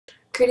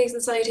Greetings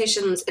and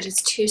salutations. It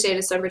is Tuesday,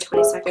 December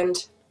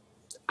 22nd.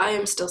 I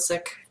am still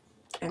sick,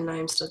 and I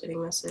am still getting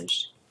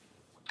messaged.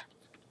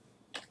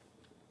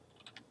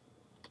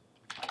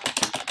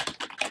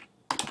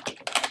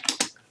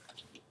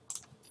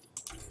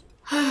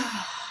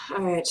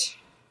 Alright.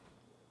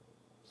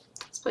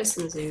 Let's play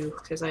some Zoo,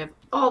 because I have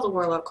all the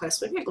Warlock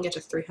quests. Maybe I can get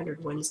to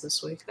 300 wins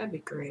this week. That'd be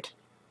great.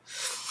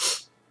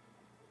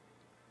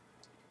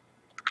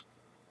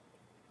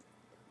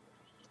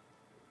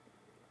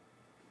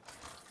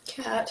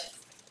 Cat,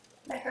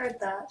 I heard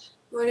that.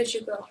 Where did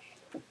you go?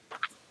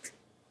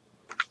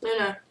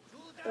 Luna,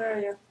 where are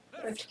you?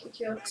 I have to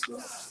kick you out some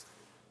more.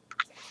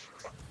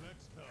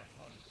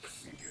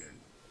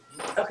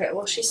 Okay,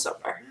 well, she's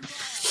somewhere.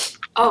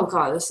 Oh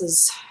god, this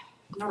is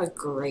not a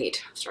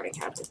great starting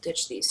hand to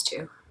ditch these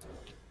two.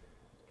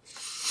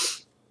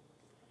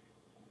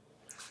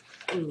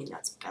 I mean,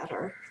 that's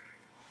better.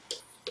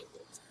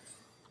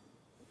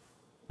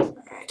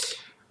 Alright,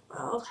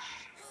 well.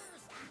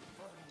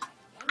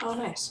 Oh,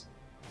 nice.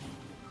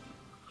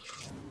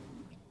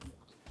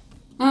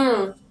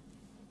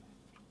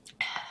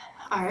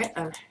 Alright,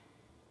 then.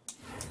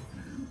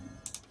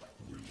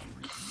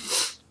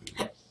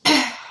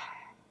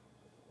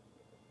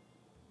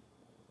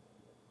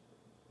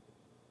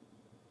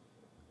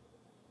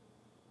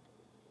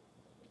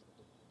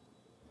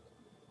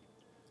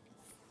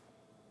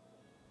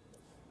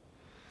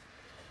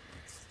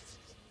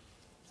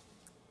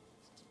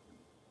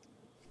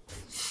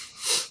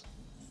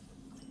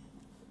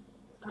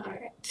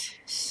 Alright,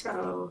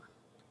 so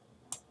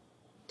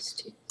let's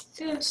do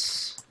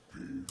this.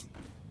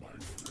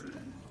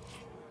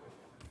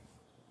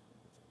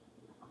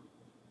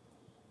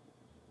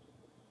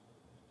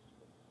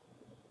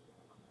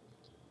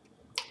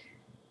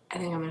 I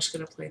think I'm just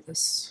gonna play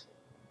this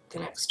the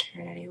next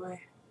turn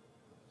anyway.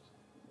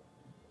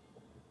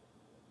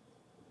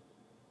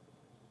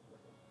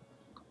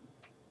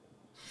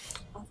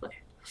 Lovely.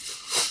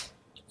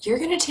 You're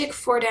gonna take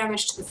 4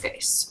 damage to the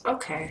face.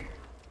 Okay.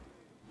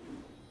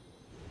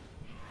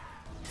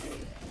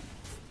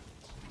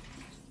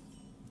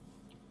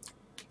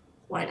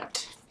 Why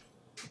not?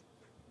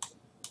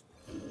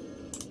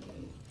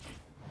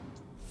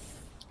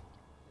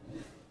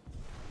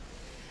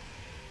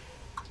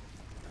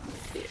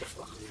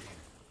 Beautiful.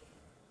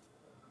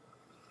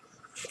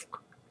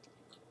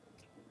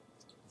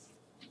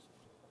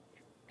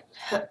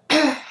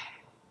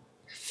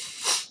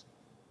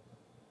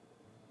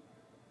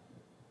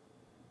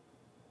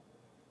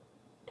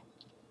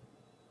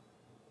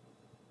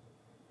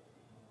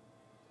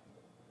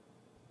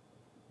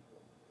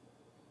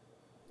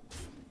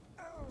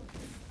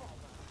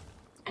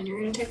 And you're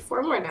gonna take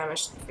 4 more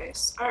damage to the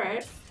face.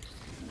 Alright.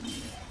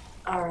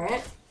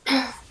 Alright.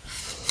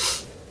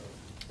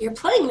 You're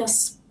playing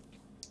this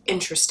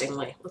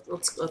interestingly.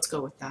 Let's go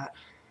with that.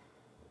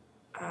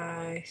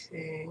 I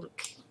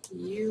think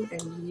you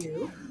and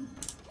you.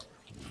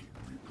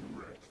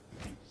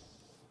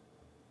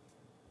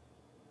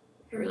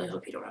 I really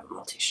hope you don't have a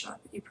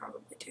multi-shot, but you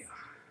probably do.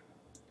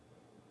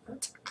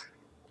 Attack.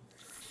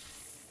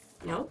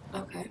 No?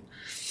 Okay.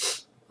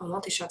 Well,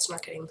 multi-shot's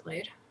not getting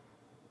played.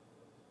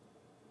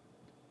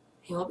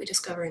 He won't be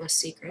discovering a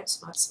secret,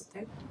 so that's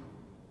something.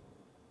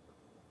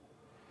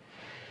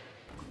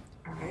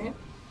 Alright.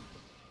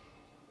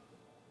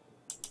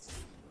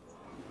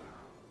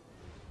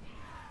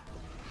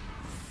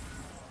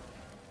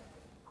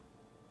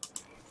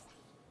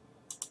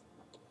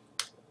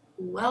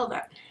 Well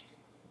then.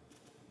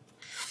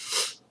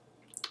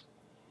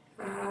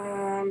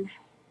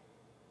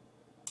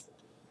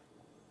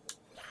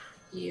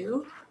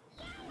 You.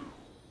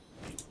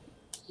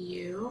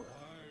 You.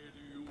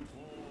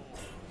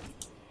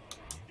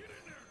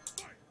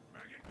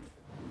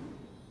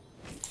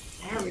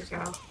 There we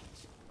go.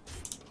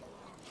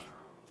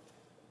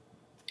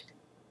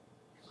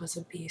 It was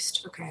a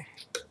beast. Okay.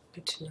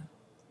 Good to know.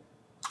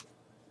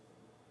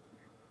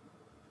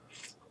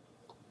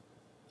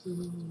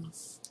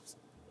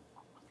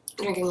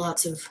 Drinking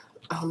lots of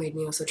homemade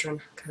neocitrin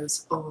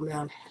because, oh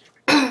man.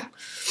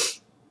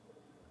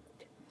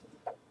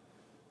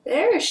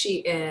 There she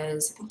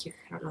is. I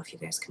don't know if you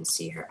guys can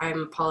see her.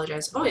 I'm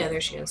apologizing. Oh yeah, there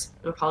she is.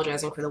 I'm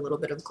apologizing for the little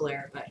bit of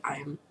glare, but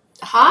I'm...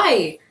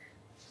 Hi!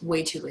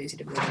 Way too lazy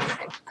to move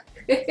anything.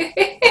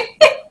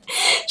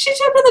 She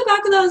jumped on the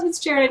back of the husband's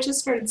chair and it just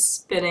started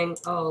spinning.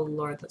 Oh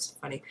lord, that's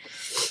funny.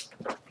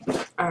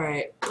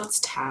 Alright, let's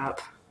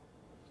tap.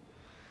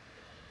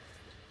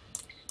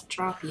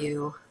 Drop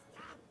you.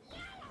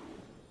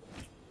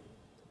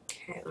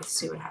 Okay, let's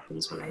see what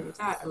happens when I do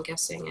that. I'm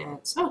guessing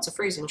it's... Oh, it's a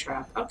freezing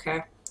trap.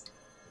 Okay.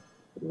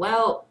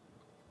 Well...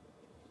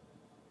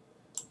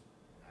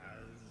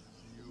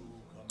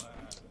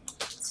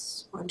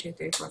 It's 1, 2,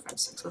 3, 4, 5,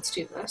 6. Let's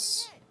do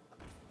this.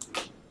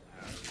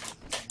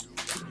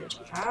 I'm gonna do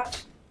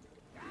that.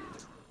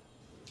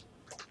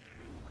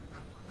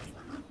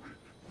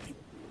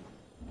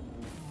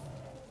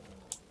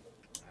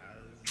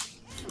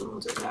 And we'll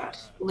do that.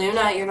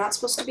 Luna, you're not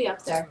supposed to be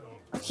up there.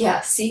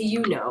 Yeah, see,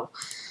 you know.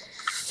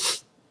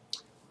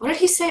 What did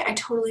he say? I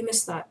totally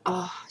missed that.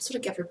 Oh, that's what I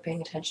get for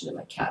paying attention to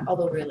my cat.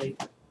 Although really,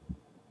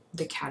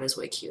 the cat is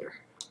way cuter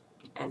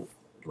and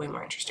way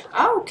more interesting.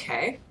 Oh,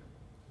 okay.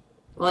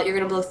 Well, you're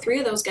gonna blow 3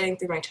 of those getting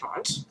through my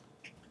taunt.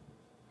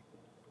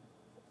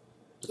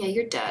 Yeah,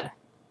 you're dead.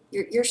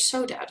 You're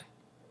so dead.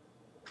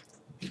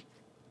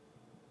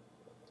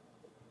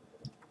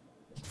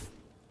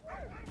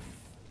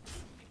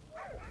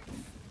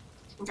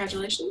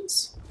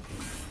 Congratulations.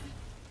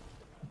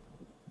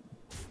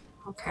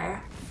 Okay.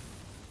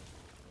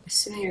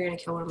 Assuming you're gonna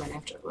kill one of my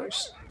knife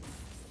jugglers.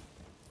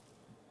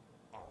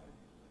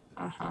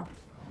 Uh-huh.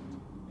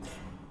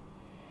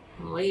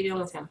 What are you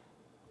doing with him?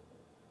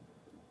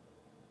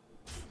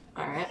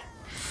 Alright.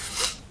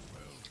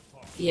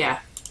 Yeah.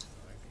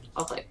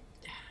 I'll play.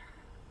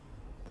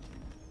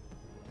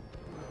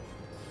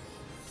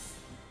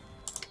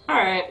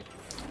 Alright.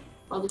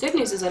 Well, the good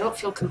news is I don't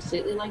feel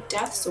completely like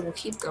death, so we'll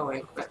keep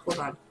going. But hold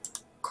on.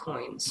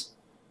 Coins.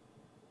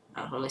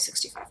 Oh, only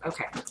 65.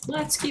 Okay.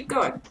 Let's keep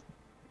going.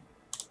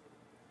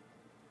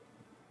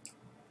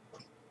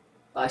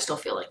 Well, I still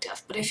feel like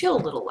death, but I feel a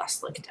little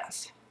less like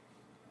death.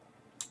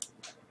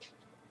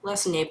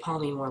 Less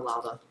napalmy, more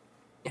lava,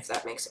 if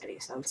that makes any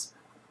sense.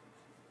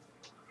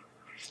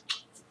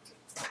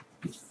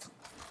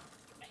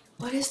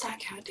 What is that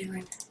cat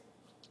doing?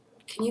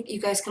 Can you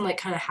guys can like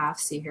kind of half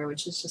see her,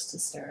 which is just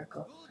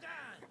hysterical.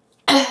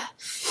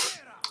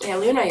 Yeah,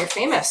 Luna, you're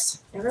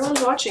famous.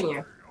 Everyone's watching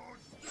you.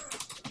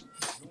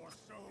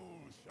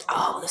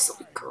 Oh, this will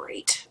be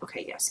great.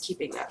 Okay, yes,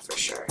 keeping that for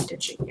sure.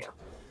 Ditching you.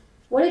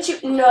 What did you...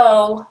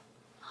 No.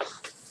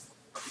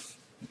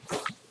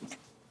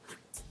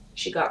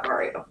 She got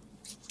Mario.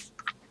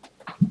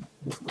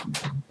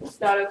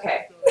 Not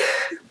okay.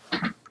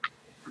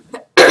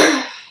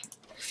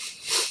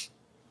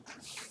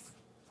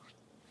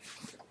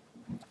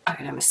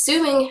 Alright, I'm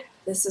assuming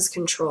this is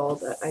control,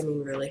 but I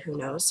mean, really, who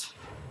knows?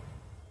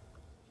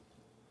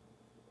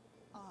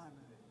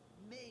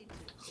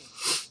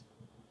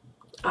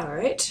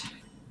 Alright.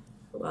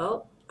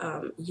 Well,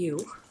 you.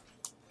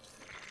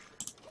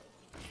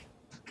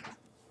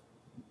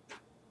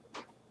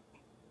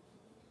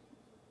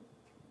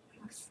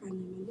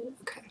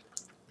 Okay.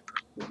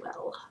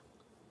 Well.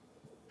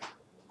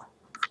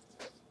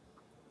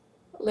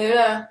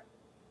 Luna,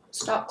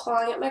 stop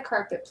clawing at my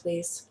carpet,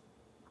 please.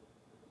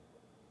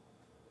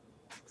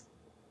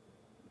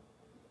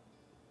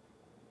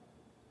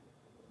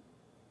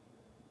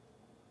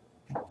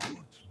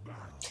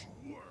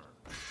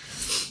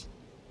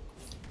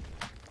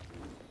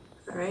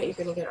 Alright, you're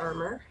gonna get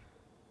armor.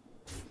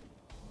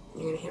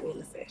 You're gonna hit me in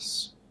the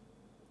face.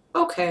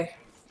 Okay.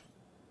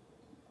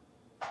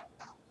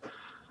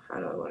 How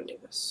do I want to do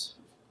this?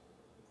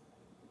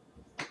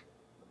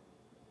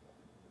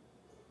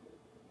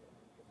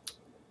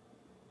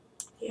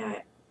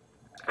 Yeah,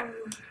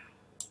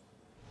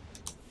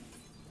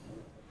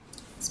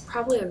 it's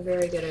probably a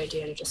very good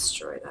idea to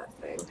destroy that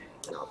thing,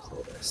 and I'll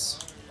play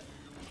this.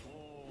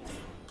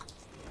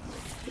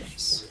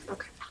 Nice.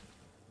 Okay.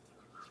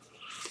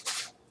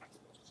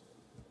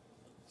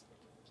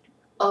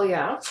 Oh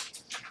yeah?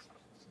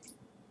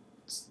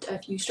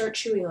 If you start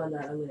chewing on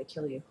that, I'm gonna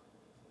kill you.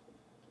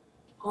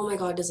 Oh my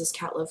god, does this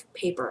cat love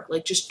paper?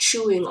 Like, just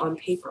chewing on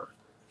paper.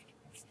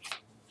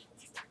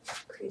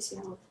 Crazy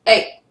animal.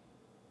 Hey!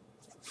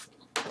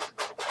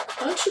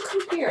 Why don't you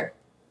come here?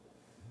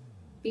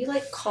 Be,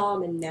 like,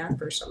 calm and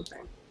nap or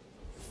something.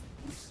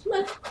 Come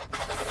on.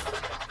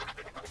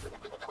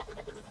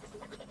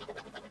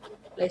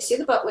 I see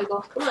the butt wiggle.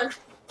 Come on.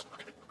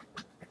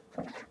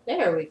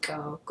 There we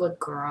go. Good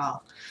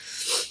girl.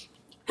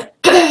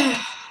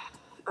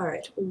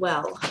 Alright,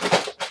 well.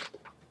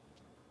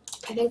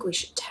 I think we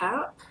should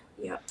tap.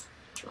 Yep.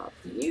 Drop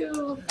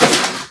you.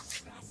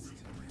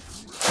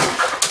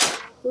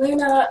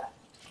 Luna,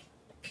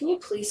 can you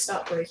please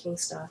stop breaking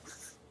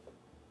stuff?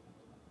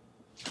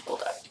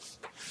 Hold on.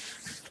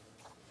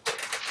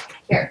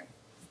 Here.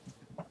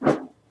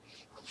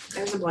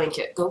 There's a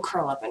blanket. Go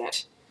curl up in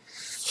it.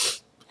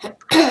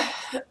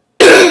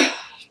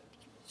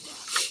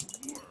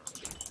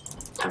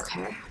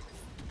 Okay.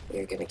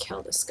 You're gonna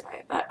kill this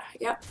guy, I bet.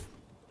 Yep.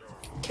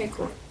 Okay,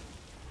 cool.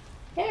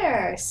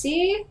 There,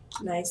 see?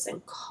 Nice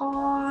and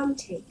calm.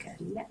 Take a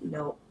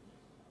note.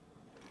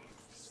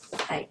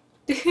 Hi.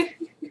 Yeah,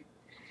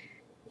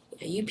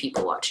 you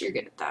people watch. You're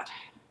good at that.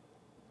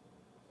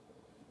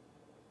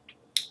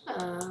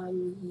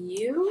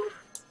 You.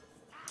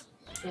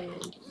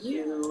 And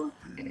you.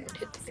 And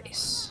hit the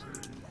face.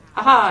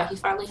 Haha, he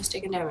finally has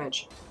taken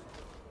damage.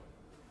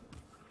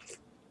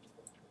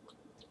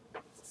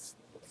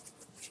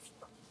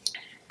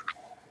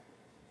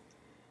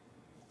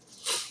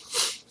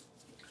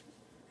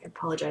 I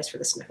apologize for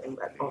the sniffing,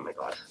 but oh my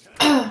god.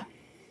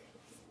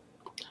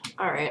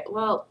 Alright,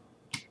 well.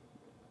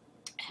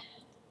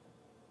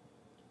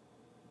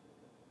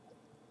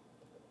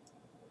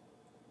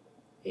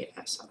 Yeah,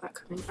 I saw that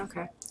coming.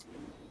 Okay.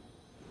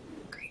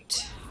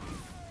 Great.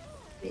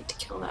 I need to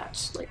kill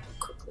that, like,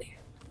 quickly.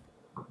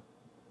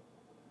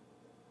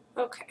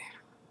 Okay.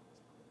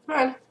 Come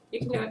on, you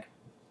can do it.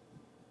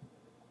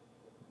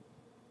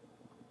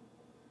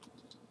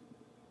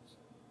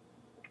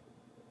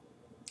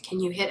 Can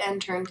you hit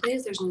end turn,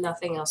 please? There's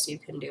nothing else you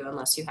can do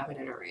unless you have an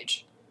inner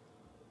rage.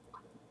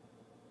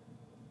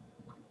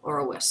 Or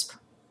a wisp.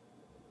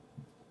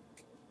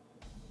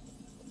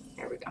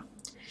 There we go.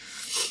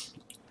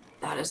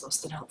 That is less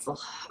than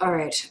helpful.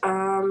 Alright,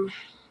 Alright,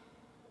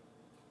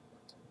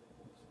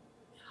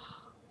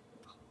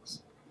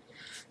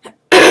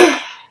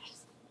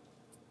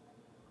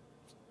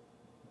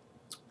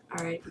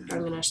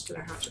 I'm just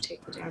gonna have to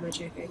take the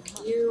damage, I think.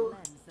 You.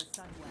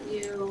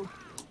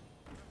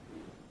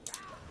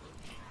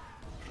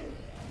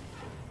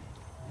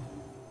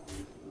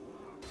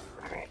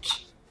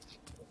 Alright.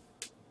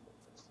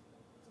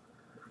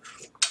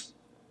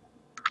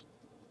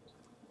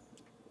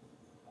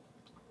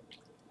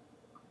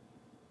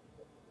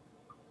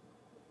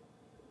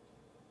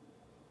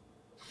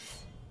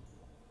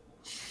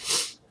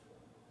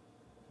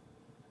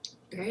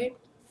 Great.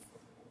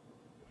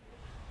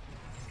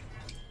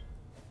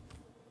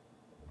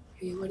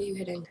 Hey, what are you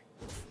hitting?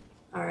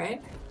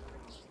 Alright.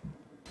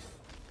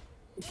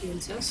 If you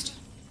insist.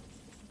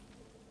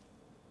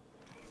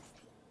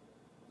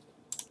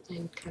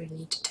 I kind of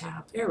need to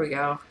tap. There we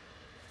go.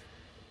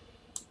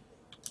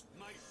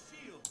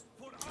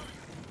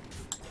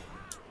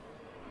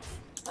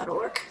 That'll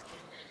work.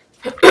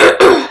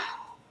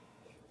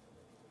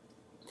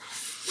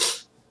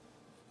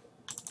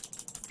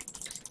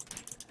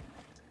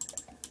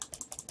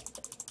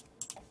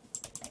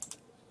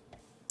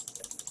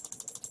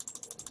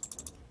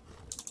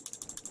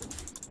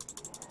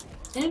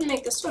 They didn't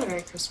make this one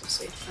very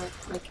Christmassy,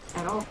 like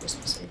at all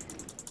Christmassy.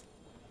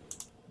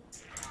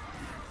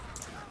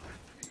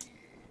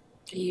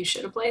 You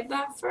should have played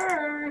that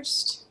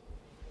first.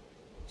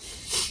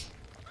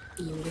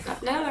 You would have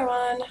got another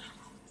one.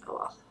 Oh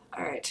well.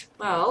 Alright,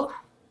 well.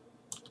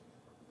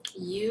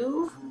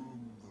 You.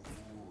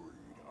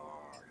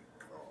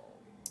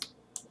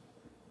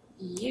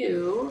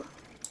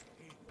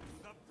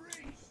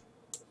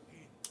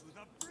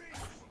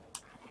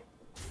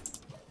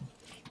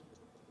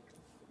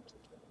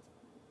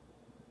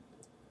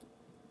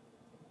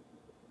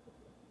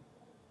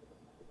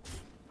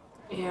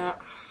 Yeah.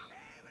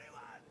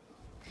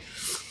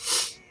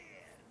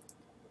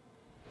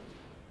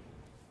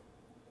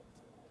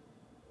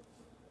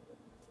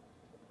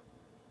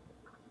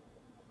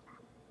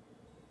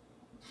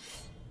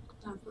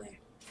 Lovely.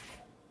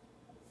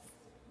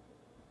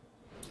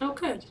 Oh,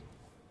 good.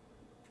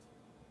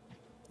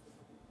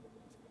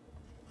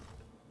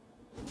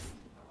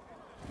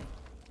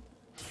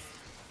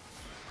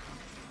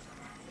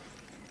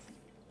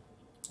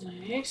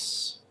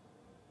 Nice.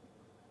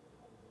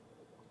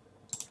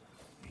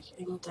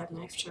 I need that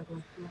knife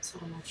juggler. That's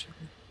not a knife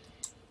juggler.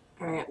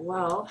 Alright,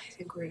 well, I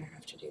think we're gonna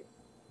have to do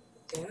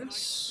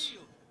this.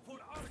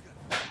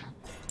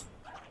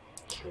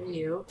 Kill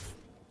you.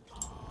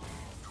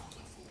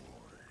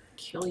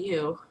 Kill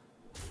you.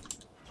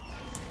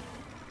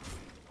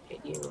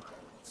 Hit you.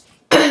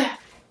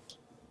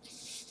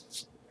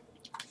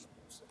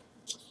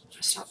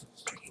 Stop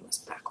drinking this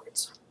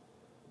backwards.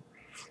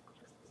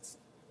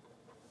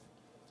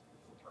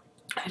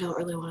 I don't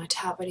really want to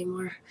tap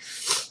anymore.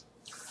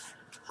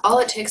 All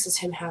it takes is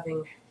him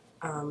having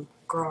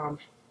Grom,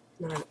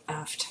 and then I'm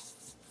effed.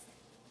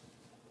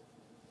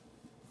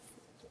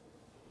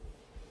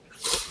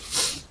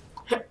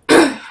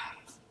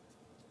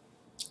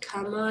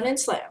 Come on and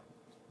slam.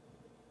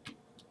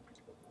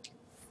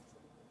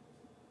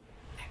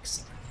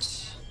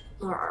 Excellent.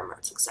 More armor,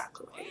 that's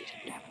exactly what I needed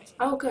to have.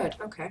 Oh, good,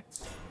 okay.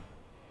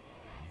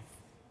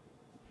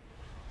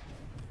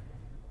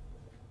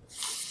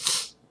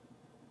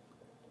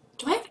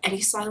 Do I have any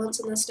silence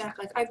in this deck?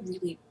 Like,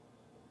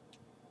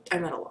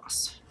 I'm at a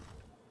loss.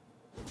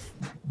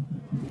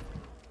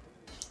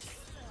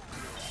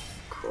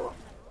 Cool.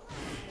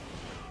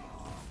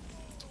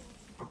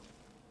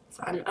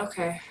 Fun,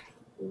 okay.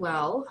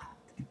 Well.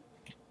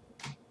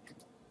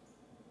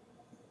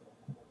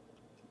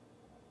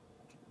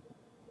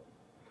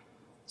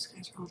 These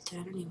guys are all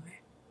dead anyway.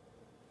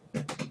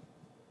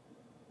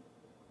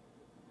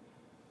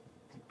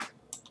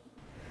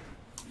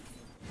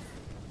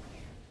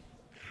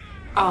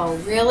 Oh,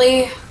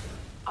 really?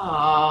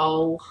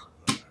 Oh.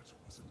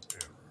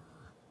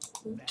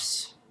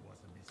 Oops.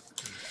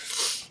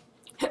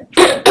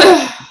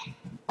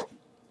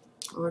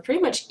 We're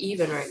pretty much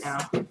even right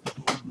now.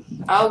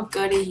 Oh,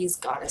 goody, he's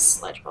got his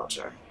Sledge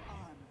Belcher.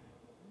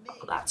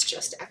 Oh, that's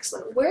just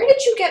excellent. Where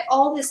did you get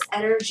all this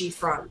energy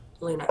from,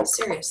 Luna?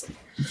 Seriously.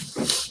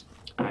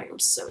 I am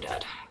so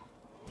dead.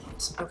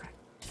 Okay.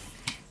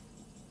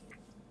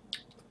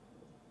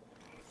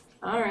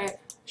 Alright.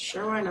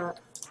 Sure, why not?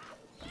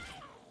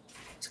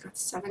 He's got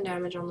 7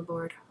 damage on the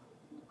board.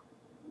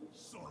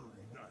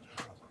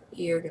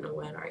 You're gonna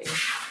win, aren't you?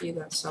 You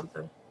got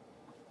something.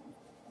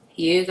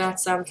 You got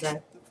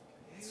something.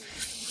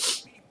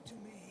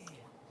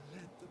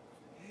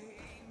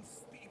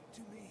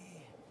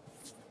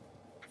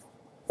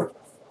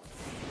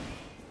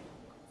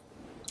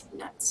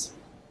 Nuts.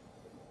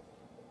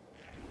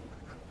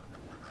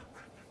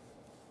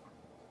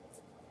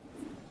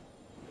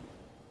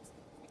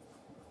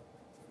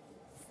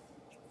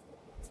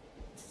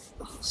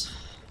 balls.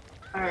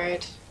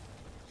 Alright.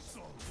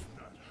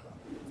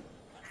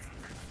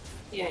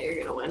 Yeah,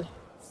 you're gonna win.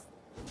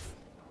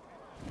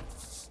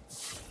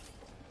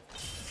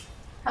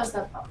 How's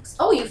that box?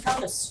 Oh, you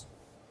found us.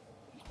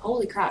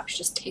 Holy crap, she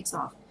just takes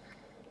off.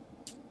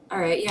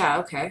 Alright, yeah,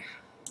 okay.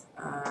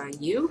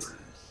 You?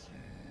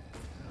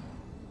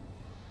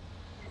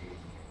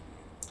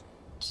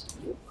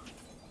 You.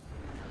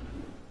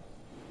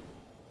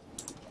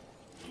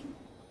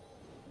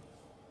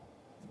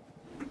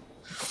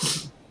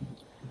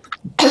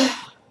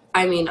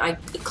 I mean,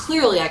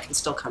 clearly I can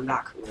still come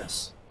back from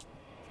this.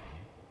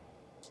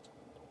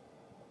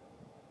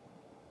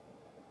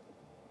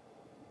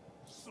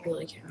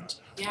 Really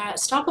can't. Yeah,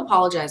 stop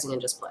apologizing and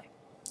just play.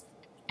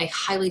 I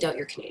highly doubt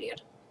you're Canadian.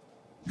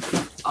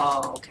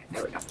 Oh, okay,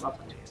 there we go. Well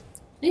played.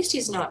 At least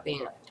he's not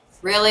being a...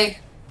 Really?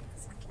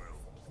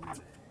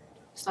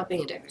 Stop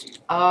being a dick.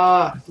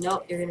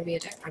 No, you're gonna be a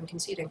dick. I'm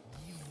conceding.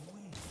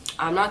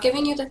 I'm not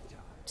giving you the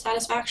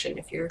satisfaction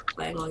if you're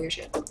playing all your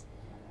shit.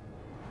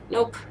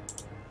 Nope.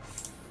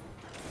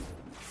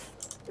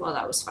 Well,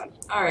 that was fun.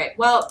 Alright,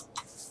 well,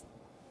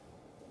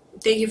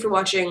 thank you for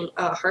watching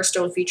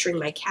Hearthstone featuring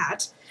my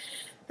cat.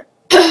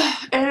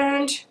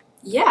 And,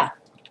 yeah,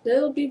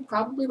 there'll be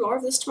probably more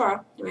of this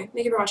tomorrow. Anyway,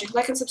 thank you for watching.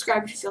 Like and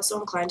subscribe if you feel so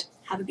inclined.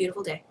 Have a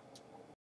beautiful day.